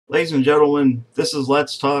Ladies and gentlemen, this is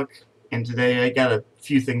Let's Talk, and today I got a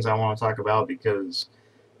few things I want to talk about because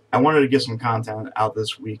I wanted to get some content out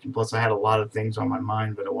this week, and plus I had a lot of things on my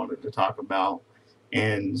mind that I wanted to talk about.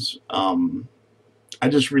 And I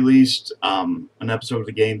just released an episode of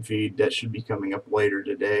the game feed that should be coming up later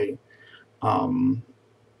today, um,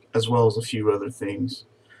 as well as a few other things.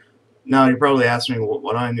 Now, you're probably asking me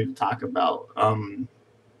what I need to talk about.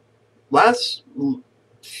 Last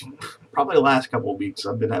Probably the last couple of weeks,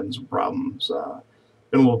 I've been having some problems.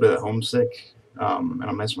 Been a little bit homesick, and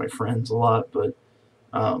I miss my friends a lot. But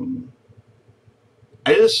um,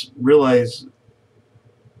 I just realized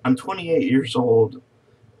I'm 28 years old,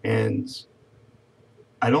 and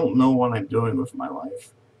I don't know what I'm doing with my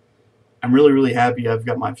life. I'm really, really happy. I've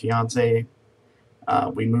got my fiance.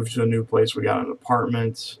 We moved to a new place. We got an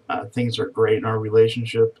apartment. Things are great in our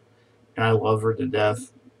relationship, and I love her to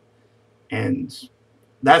death. And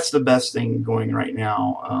that's the best thing going right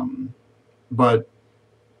now. But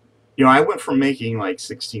I went from making like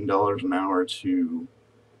 $16 an hour to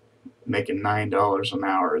making $9 an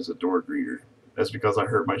hour as a door greeter. That's because I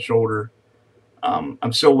hurt my shoulder.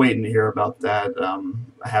 I'm still waiting to hear about that.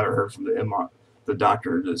 I haven't heard from the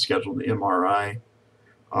doctor to schedule the MRI.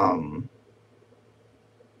 Um,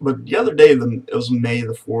 but the other day, it was May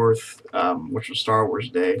the 4th, which was Star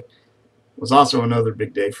Wars Day. It was also another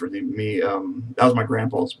big day for me. That was my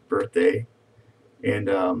grandpa's birthday, and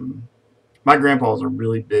my grandpa was a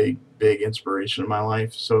really big, big inspiration in my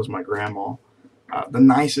life. So is my grandma. The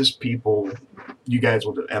nicest people you guys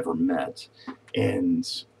would have ever met. And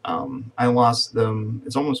I lost them.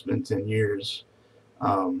 It's almost been 10 years.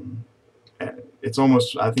 Um, I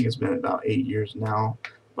think it's been about 8 years now,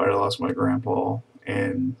 but I lost my grandpa.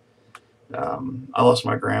 And I lost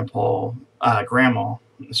my grandma,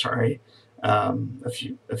 sorry, a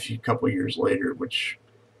few couple years later, which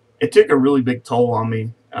it took a really big toll on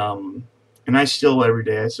me. And every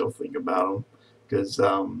day, I still think about them because,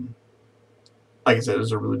 like I said, it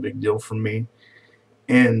was a really big deal for me.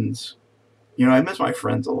 And I miss my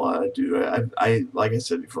friends a lot. I do. Like I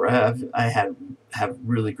said before, I have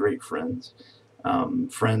really great friends,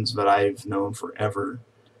 friends that I've known forever,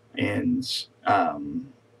 and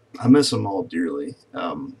I miss them all dearly.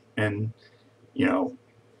 And you know,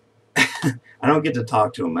 I don't get to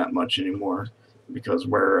talk to them that much anymore because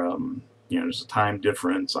there's a time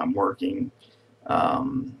difference. I'm working,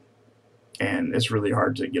 um, and it's really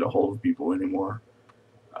hard to get a hold of people anymore.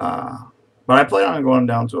 Uh, but I plan on going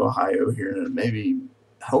down to Ohio here in maybe,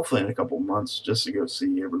 hopefully in a couple months, just to go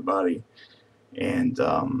see everybody. And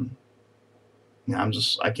I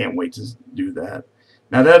can't wait to do that.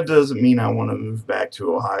 Now that doesn't mean I want to move back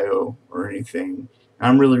to Ohio or anything.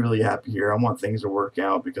 I'm really, really happy here. I want things to work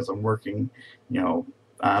out because I'm working. You know,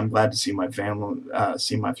 I'm glad to see my family,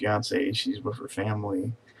 see my fiance. She's with her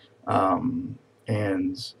family, and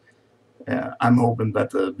I'm hoping that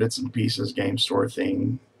the bits and pieces game store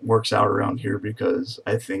thing works out around here because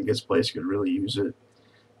I think this place could really use it,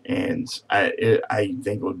 and I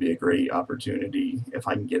think it would be a great opportunity if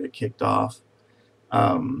I can get it kicked off.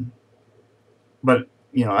 Um, but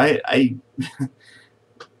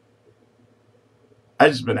I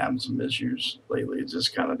just been having some issues lately. It's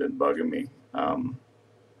just kind of been bugging me.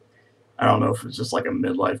 I don't know if it's just like a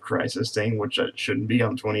midlife crisis thing, which it shouldn't be.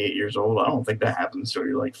 I'm 28 years old. I don't think that happens till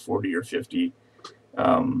you're like 40 or 50.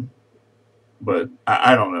 Um, but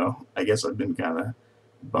I don't know. I guess I've been kind of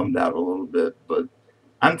bummed out a little bit, but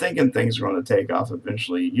I'm thinking things are going to take off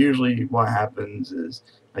eventually. Usually, what happens is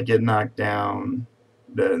I get knocked down,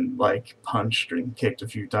 then like punched and kicked a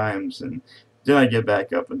few times, and then I get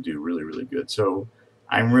back up and do really, really good. So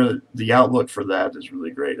the outlook for that is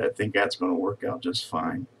really great. I think that's going to work out just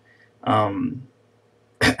fine. Um,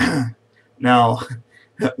 Now,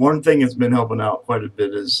 one thing that's been helping out quite a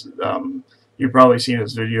bit is you've probably seen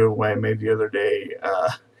this video I made the other day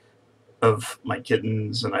of my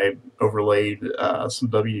kittens, and I overlaid some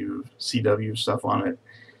WCW stuff on it.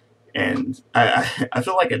 And I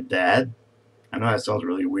feel like a dad. I know that sounds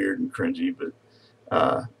really weird and cringy, but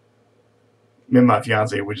uh, me and my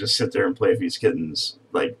fiance would just sit there and play with these kittens.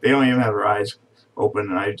 Like, they don't even have their eyes open,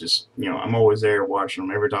 and I'm always there watching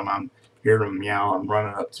them. Every time I'm hearing them meow, I'm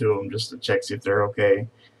running up to them just to check see if they're okay.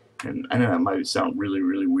 And I know that might sound really,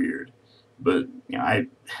 really weird, but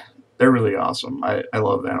they're really awesome. I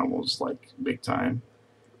love animals like big time,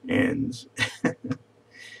 and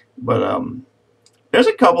but there's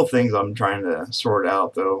a couple things I'm trying to sort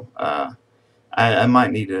out though. I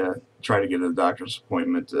might need to try to get a doctor's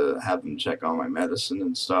appointment to have them check on my medicine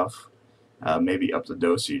and stuff. Maybe up the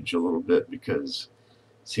dosage a little bit because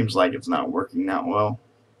it seems like it's not working that well.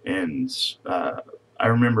 And I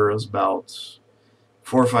remember it was about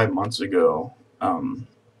 4 or 5 months ago,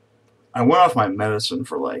 I went off my medicine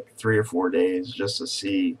for like 3 or 4 days just to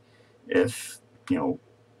see if, you know,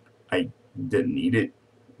 I didn't need it,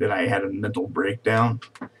 that I had a mental breakdown.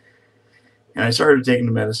 And I started taking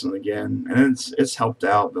the medicine again, and it's helped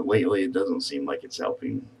out, but lately it doesn't seem like it's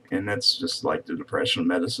helping. And that's just like the depression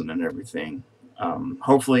medicine and everything.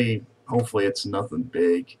 Hopefully it's nothing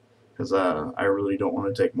big, because I really don't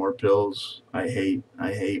want to take more pills. I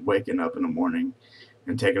hate waking up in the morning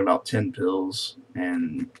and taking about 10 pills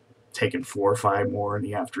and taking 4 or 5 more in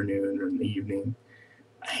the afternoon or in the evening.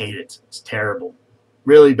 I hate it. It's terrible,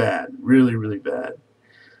 really bad, really really bad.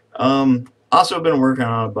 Also been working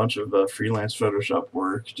on a bunch of freelance Photoshop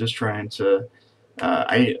work, just trying to.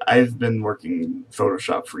 I've been working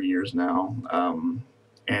Photoshop for years now,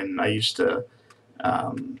 and I used to.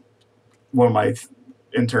 Um, One of my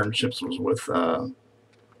internships was with a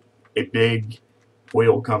big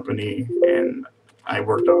oil company, and I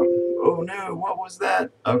worked on. Oh no! What was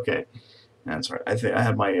that? Okay, that's right. I think I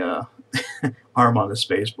had my arm on the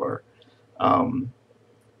space bar. Um,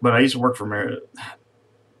 but I used to work for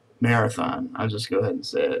Marathon. I'll just go ahead and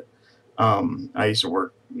say it. I used to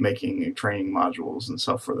work making training modules and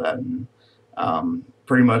stuff for that, and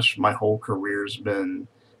pretty much my whole career's been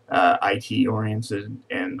IT oriented,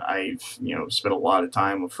 and I've spent a lot of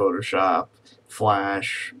time with Photoshop,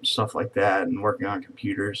 Flash, stuff like that, and working on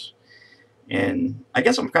computers. And I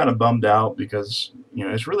guess I'm kind of bummed out because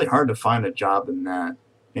it's really hard to find a job in that,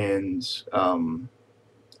 and it's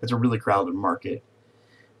a really crowded market.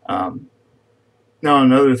 Um, Now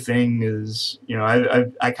another thing is,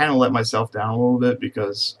 I kind of let myself down a little bit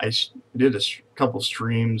because did a couple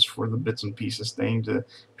streams for the bits and pieces thing to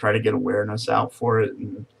try to get awareness out for it,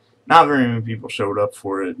 and not very many people showed up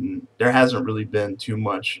for it, and there hasn't really been too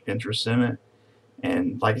much interest in it.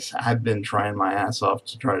 And like I said, I've been trying my ass off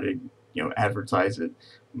to try to advertise it,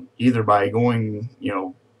 either by going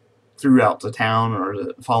throughout the town or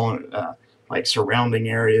following like surrounding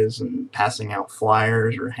areas and passing out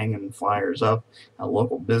flyers or hanging flyers up at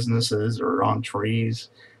local businesses or on trees,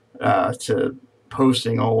 to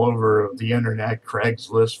posting all over the internet,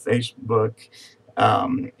 Craigslist, Facebook,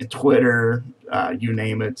 Twitter, you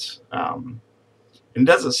name it. It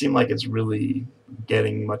doesn't seem like it's really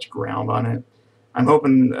getting much ground on it. I'm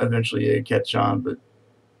hoping eventually it catch on, but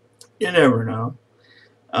you never know.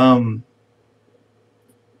 Um,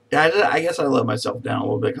 Yeah, I guess I let myself down a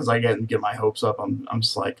little bit because I get my hopes up. I'm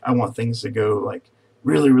just like, I want things to go like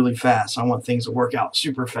really really fast. I want things to work out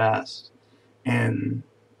super fast, and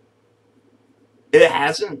it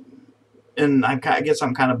hasn't. And I guess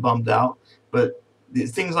I'm kind of bummed out. But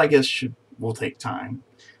these things I guess should will take time.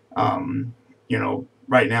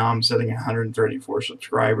 Right now I'm sitting at 134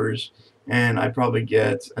 subscribers, and I probably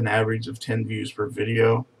get an average of 10 views per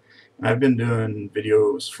video. And I've been doing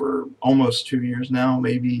videos for almost 2 years now,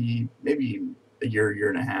 maybe a year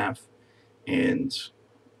and a half, and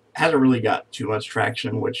hasn't really got too much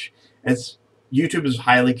traction. Which it's YouTube is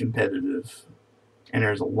highly competitive, and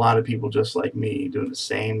there's a lot of people just like me doing the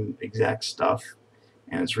same exact stuff,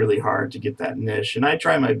 and it's really hard to get that niche. And I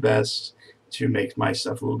try my best to make my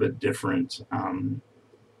stuff a little bit different.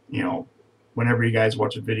 You know, Whenever you guys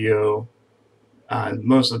watch a video,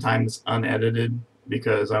 most of the time it's unedited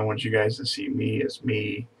because I want you guys to see me as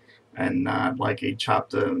me and not like a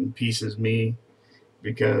chopped in pieces me,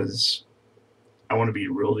 because I want to be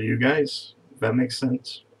real to you guys, if that makes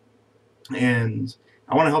sense. And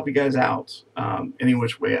I want to help you guys out any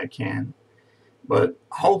which way I can. But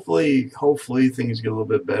hopefully things get a little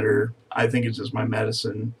bit better. I think it's just my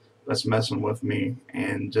medicine that's messing with me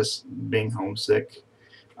and just being homesick.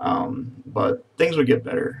 But things will get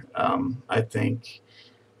better. I think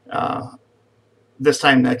uh, this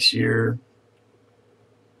time next year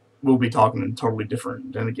we'll be talking totally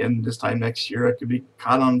different. Then again, this time next year I could be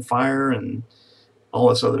caught on fire and all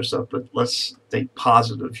this other stuff. But let's think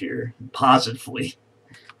positive here, positively,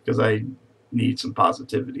 because I need some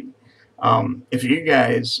positivity. If you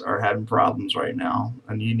guys are having problems right now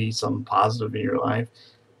and you need something positive in your life,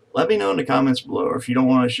 let me know in the comments below. Or if you don't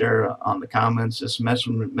want to share on the comments, just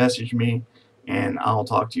message me and I'll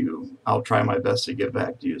talk to you. I'll try my best to get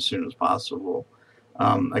back to you as soon as possible.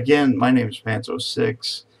 Again, my name is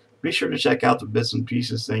Panto6. Be sure to check out the Bits and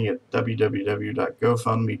Pieces thing at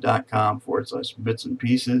www.gofundme.com/bits and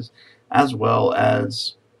pieces, as well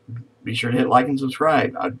as be sure to hit like and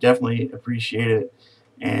subscribe. I definitely appreciate it,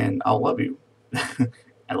 and I'll love you.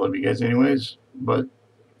 I love you guys anyways. But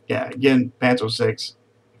yeah, again, Panto6,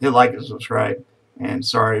 hit like and subscribe, and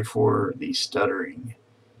sorry for the stuttering.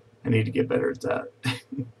 I need to get better at that.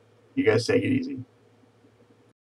 You guys take it easy.